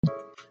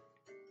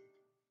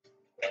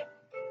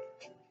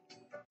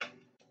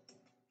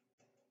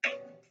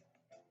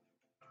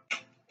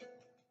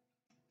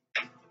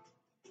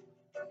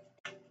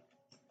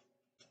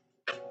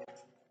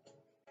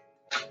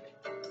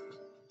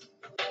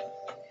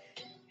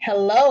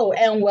Hello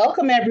and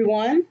welcome,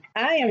 everyone.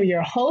 I am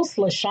your host,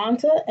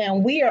 LaShanta,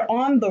 and we are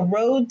on the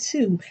road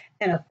to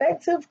an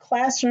effective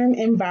classroom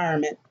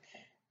environment.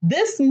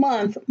 This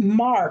month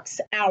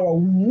marks our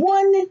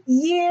 1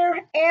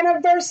 year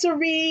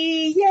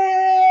anniversary.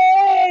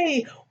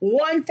 Yay!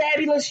 One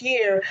fabulous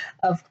year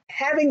of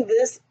having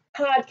this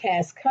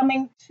podcast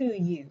coming to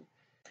you.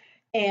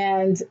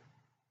 And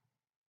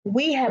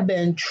we have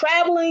been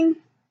traveling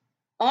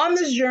on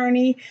this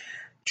journey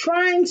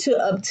trying to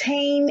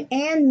obtain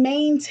and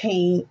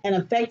maintain an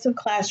effective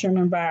classroom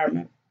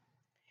environment.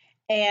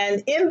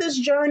 And in this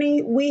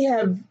journey, we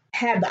have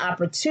had the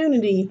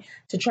opportunity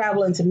to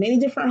travel into many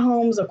different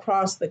homes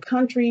across the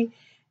country,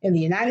 in the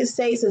United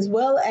States, as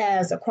well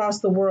as across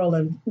the world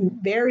in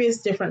various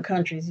different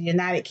countries, the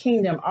United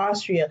Kingdom,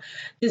 Austria,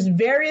 just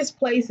various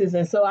places.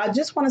 And so I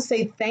just want to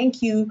say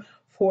thank you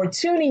for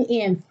tuning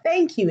in.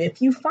 Thank you.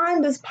 If you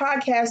find this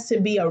podcast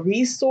to be a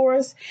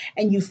resource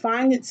and you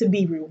find it to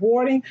be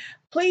rewarding,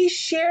 please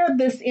share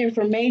this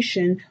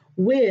information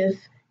with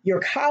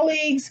your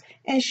colleagues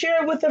and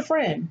share it with a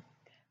friend.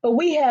 But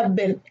we have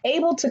been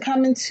able to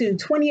come into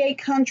 28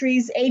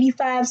 countries,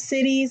 85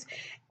 cities,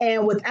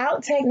 and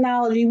without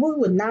technology, we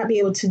would not be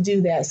able to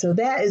do that. So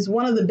that is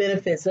one of the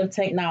benefits of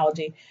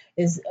technology,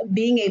 is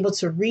being able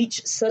to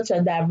reach such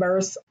a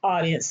diverse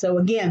audience. So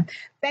again,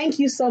 thank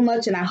you so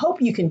much, and I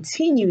hope you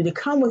continue to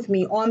come with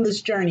me on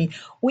this journey.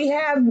 We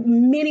have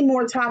many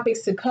more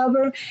topics to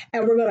cover,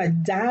 and we're going to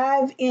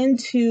dive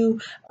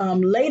into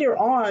later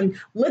on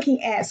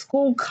looking at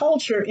school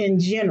culture in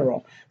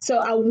general. So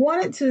I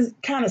wanted to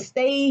kind of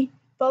stay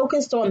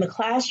focused on the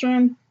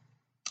classroom,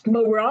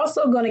 but we're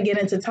also going to get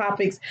into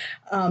topics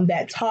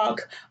that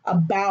talk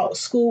about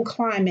school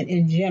climate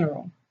in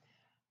general.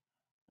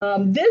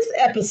 This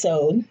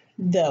episode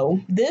will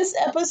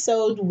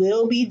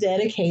be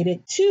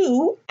dedicated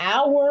to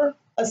our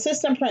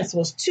assistant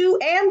principals, to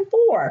and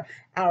for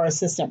our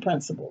assistant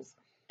principals.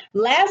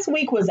 Last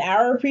week was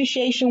our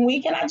appreciation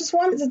week, and I just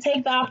wanted to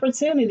take the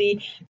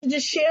opportunity to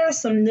just share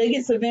some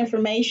nuggets of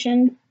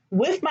information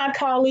with my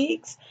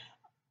colleagues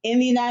in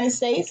the United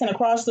States and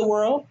across the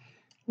world,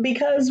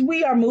 because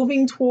we are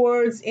moving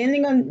towards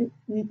ending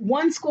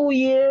one school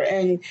year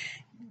and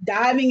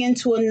diving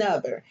into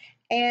another.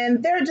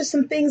 And there are just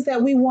some things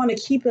that we want to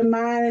keep in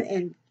mind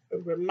and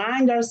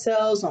remind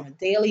ourselves on a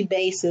daily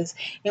basis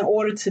in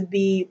order to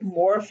be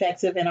more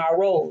effective in our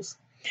roles.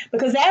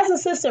 Because as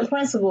assistant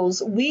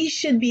principals, we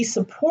should be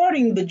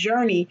supporting the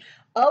journey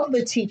of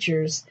the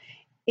teachers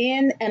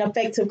in an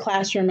effective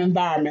classroom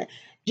environment,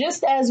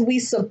 just as we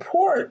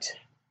support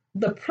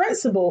the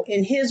principal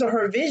in his or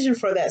her vision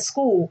for that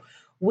school.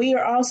 We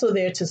are also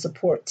there to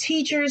support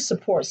teachers,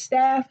 support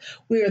staff.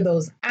 We are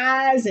those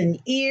eyes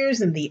and ears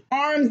and the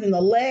arms and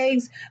the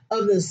legs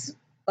of this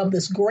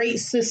great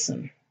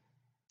system.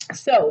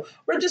 So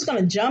we're just going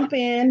to jump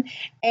in,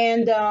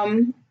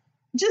 and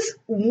just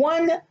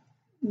one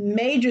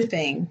major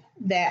thing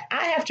that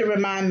I have to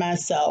remind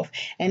myself,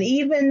 and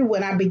even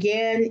when I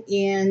began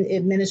in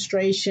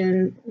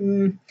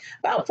administration,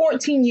 about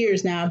 14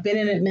 years now, I've been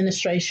in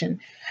administration.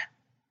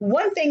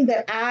 One thing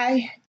that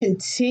I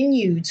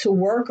continue to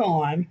work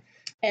on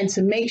and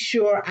to make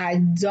sure I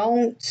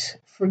don't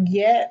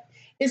forget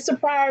is to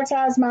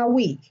prioritize my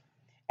week.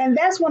 And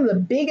that's one of the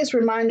biggest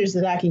reminders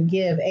that I can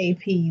give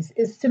APs,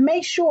 is to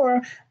make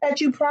sure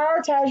that you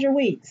prioritize your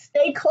week.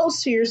 Stay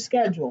close to your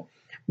schedule.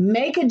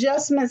 Make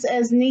adjustments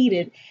as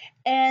needed,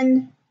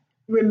 and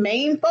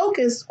remain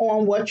focused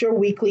on what your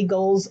weekly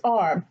goals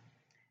are.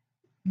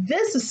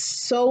 This is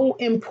so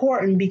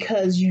important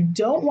because you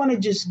don't want to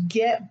just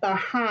get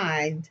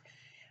behind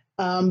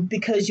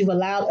because you've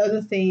allowed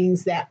other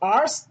things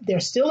they're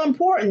still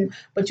important,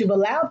 but you've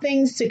allowed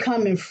things to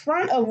come in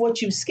front of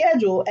what you've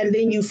scheduled, and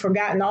then you've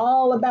forgotten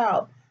all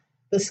about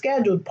the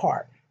scheduled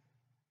part.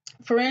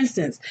 For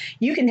instance,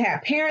 you can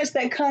have parents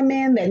that come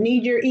in that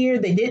need your ear.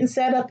 They didn't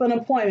set up an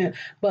appointment,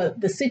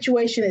 but the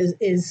situation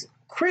is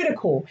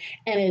critical,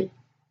 and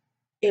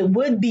it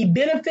would be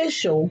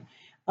beneficial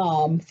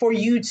for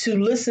you to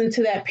listen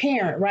to that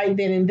parent right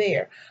then and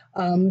there.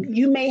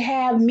 You may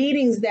have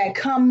meetings that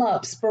come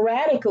up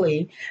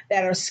sporadically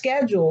that are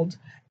scheduled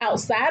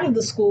outside of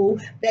the school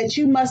that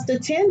you must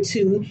attend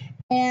to.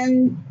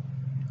 And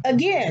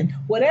again,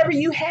 whatever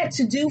you had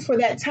to do for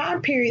that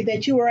time period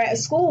that you were at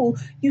school,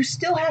 you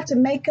still have to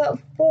make up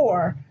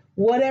for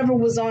whatever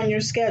was on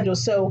your schedule.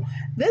 So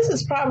this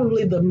is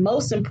probably the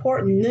most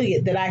important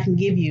nugget that I can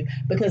give you,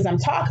 because I'm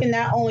talking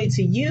not only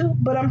to you,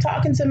 but I'm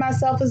talking to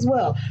myself as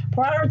well.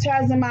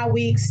 Prioritizing my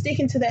week,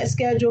 sticking to that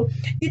schedule.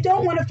 You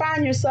don't want to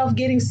find yourself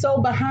getting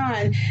so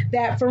behind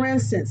that, for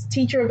instance,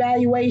 teacher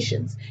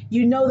evaluations.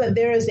 You know that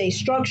there is a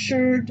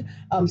structured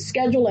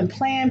schedule and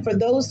plan for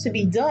those to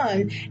be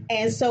done.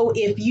 And so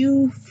if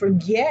you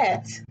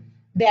forget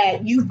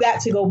that you've got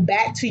to go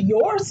back to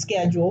your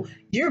schedule,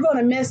 you're going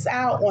to miss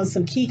out on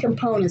some key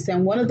components.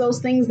 And one of those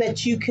things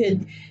that you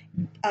could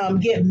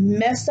get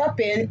messed up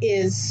in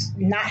is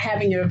not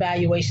having your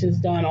evaluations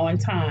done on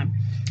time.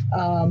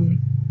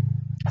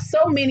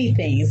 So many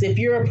things. If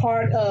you're a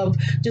part of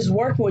just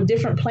working with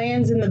different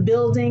plans in the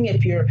building,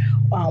 if you're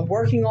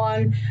working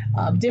on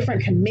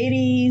different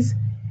committees,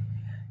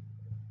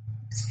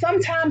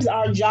 sometimes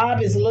our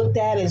job is looked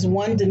at as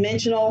one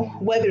dimensional,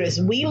 whether it's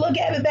we look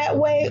at it that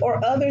way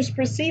or others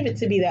perceive it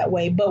to be that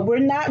way. But we're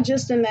not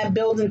just in that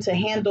building to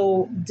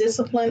handle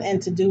discipline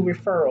and to do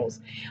referrals.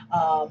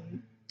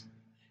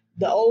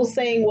 The old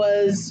saying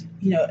was,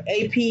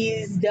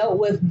 APs dealt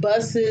with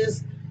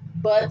buses,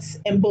 butts,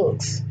 and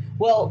books.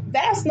 Well,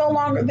 that's no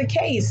longer the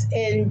case.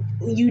 And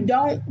you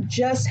don't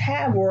just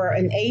have where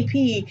an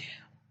AP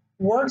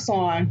works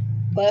on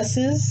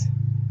buses,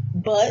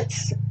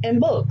 butts,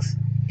 and books.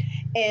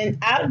 And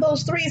out of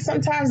those three,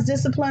 sometimes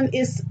discipline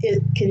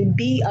it can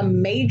be a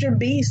major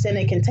beast and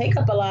it can take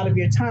up a lot of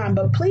your time.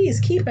 But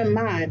please keep in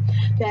mind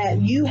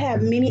that you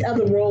have many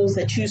other roles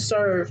that you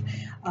serve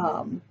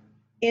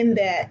in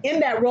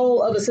that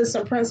role of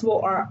assistant principal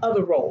or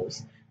other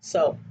roles.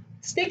 So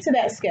stick to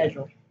that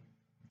schedule.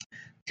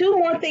 Two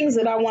more things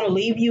that I want to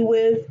leave you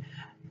with.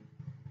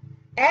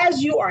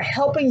 As you are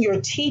helping your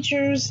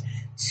teachers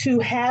to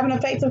have an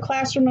effective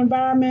classroom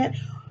environment,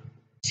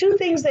 two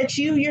things that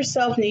you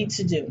yourself need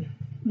to do.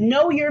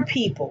 Know your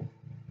people.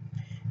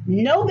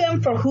 Know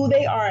them for who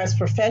they are as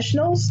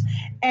professionals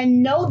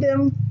and know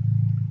them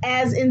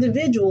as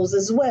individuals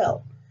as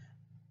well.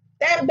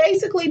 That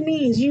basically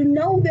means you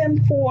know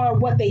them for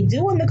what they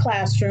do in the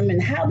classroom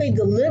and how they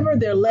deliver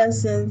their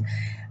lessons,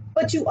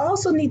 but you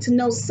also need to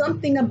know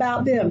something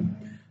about them.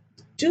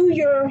 Do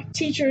your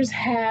teachers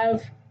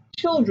have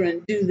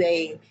children? Do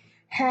they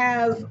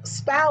have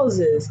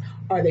spouses?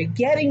 Are they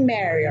getting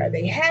married? Are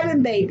they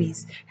having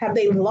babies? Have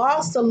they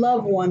lost a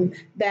loved one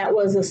that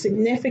was a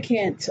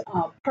significant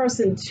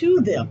person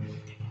to them?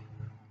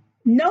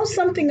 Know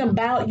something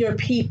about your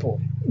people.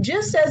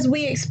 Just as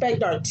we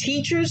expect our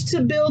teachers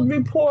to build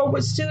rapport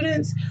with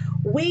students,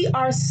 we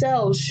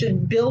ourselves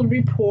should build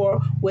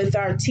rapport with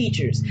our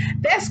teachers.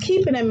 That's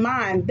keeping in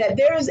mind that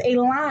there is a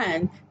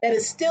line that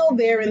is still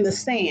there in the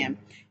sand.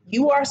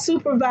 You are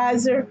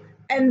supervisor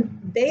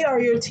and they are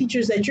your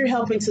teachers that you're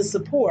helping to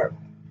support.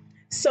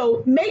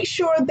 So make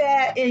sure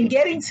that in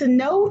getting to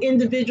know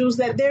individuals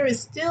that there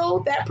is still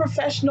that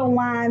professional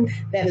line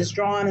that is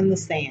drawn in the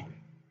sand.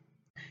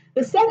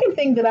 The second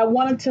thing that I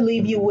wanted to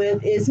leave you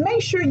with is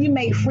make sure you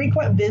make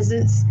frequent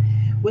visits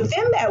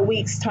within that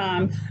week's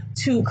time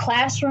to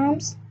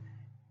classrooms.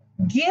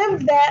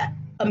 Give that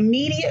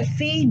immediate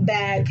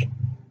feedback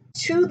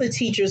to the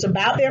teachers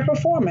about their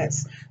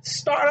performance.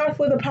 Start off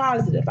with a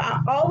positive.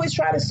 I always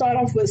try to start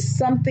off with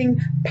something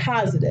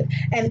positive.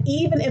 And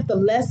even if the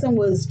lesson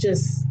was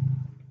just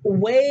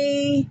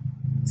way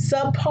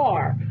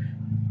subpar,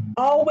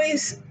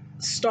 always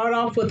start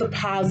off with a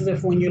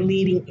positive when you're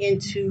leading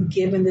into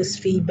giving this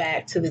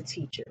feedback to the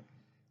teacher.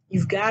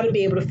 You've got to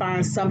be able to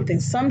find something,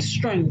 some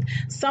strength,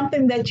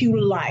 something that you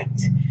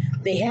liked.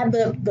 They had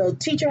the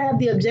teacher had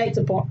the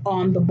objective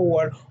on the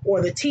board,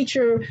 or the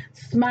teacher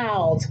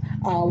smiled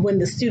when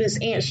the students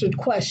answered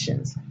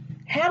questions.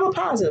 Have a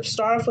positive,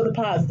 start off with a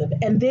positive,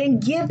 and then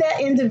give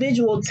that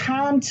individual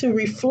time to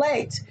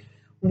reflect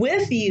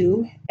with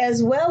you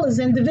as well as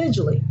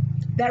individually.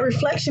 That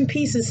reflection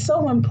piece is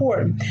so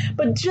important.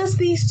 But just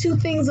these two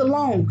things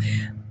alone,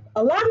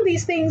 a lot of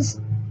these things,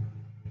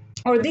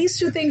 or these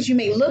two things you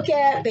may look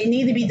at, they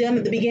need to be done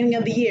at the beginning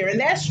of the year. And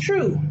that's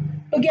true.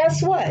 But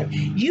guess what?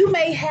 You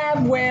may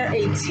have where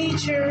a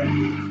teacher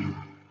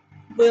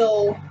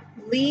will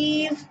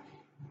leave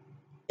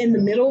in the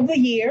middle of the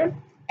year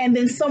and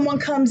then someone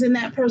comes in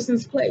that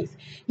person's place.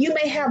 You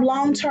may have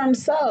long-term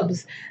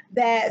subs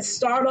that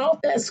start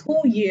off that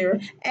school year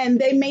and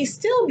they may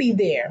still be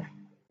there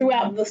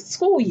throughout the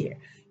school year.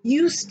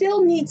 You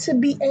still need to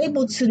be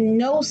able to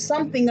know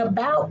something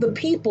about the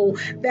people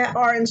that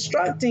are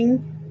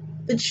instructing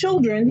the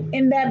children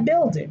in that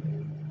building.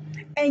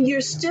 And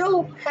you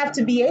still have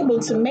to be able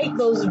to make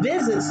those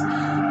visits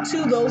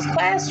to those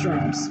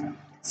classrooms.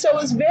 So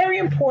it's very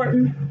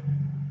important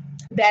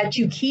that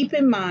you keep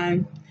in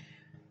mind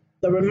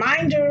the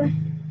reminder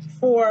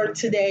for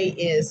today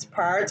is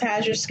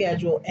prioritize your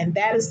schedule. And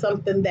that is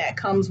something that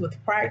comes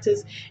with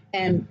practice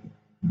and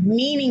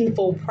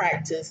meaningful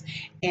practice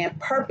and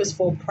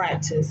purposeful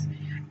practice.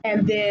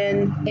 And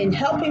then in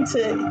helping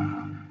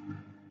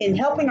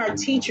our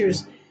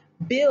teachers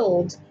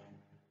build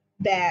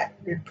that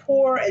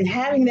rapport and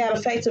having that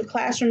effective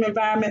classroom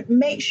environment,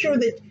 make sure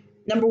that,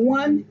 number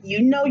one,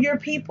 you know your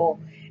people,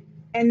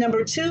 and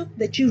number two,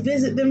 that you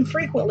visit them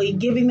frequently,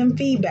 giving them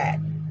feedback.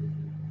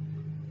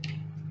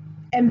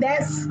 And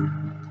that's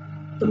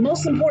the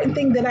most important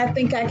thing that I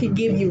think I could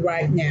give you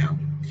right now,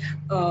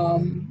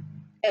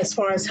 as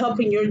far as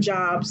helping your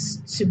jobs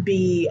to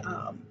be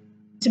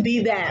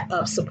that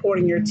of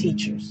supporting your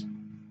teachers.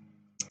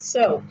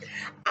 So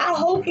I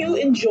hope you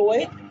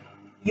enjoyed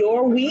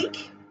your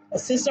week.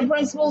 Assistant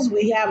principals,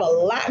 we have a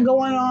lot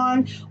going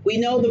on. We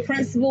know the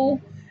principal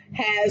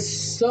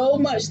has so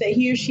much that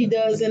he or she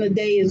does in a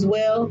day as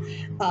well.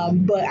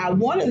 But I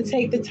wanted to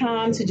take the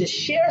time to just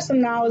share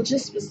some knowledge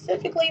just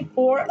specifically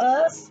for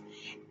us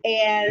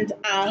And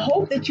I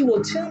hope that you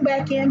will tune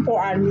back in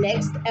for our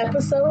next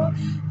episode.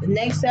 The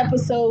next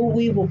episode,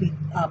 we will be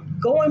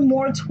going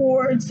more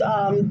towards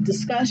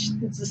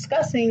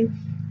discussing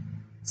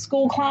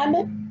school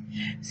climate.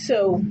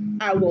 So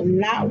I will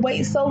not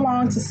wait so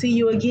long to see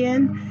you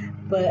again,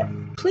 but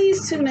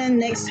please tune in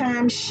next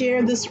time.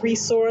 Share this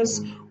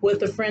resource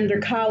with a friend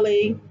or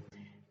colleague.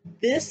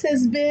 This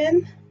has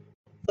been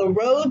The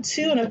Road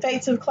to an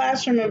Effective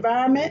Classroom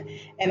Environment,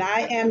 and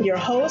I am your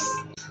host,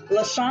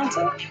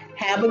 LaShanta.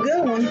 Have a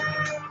good one.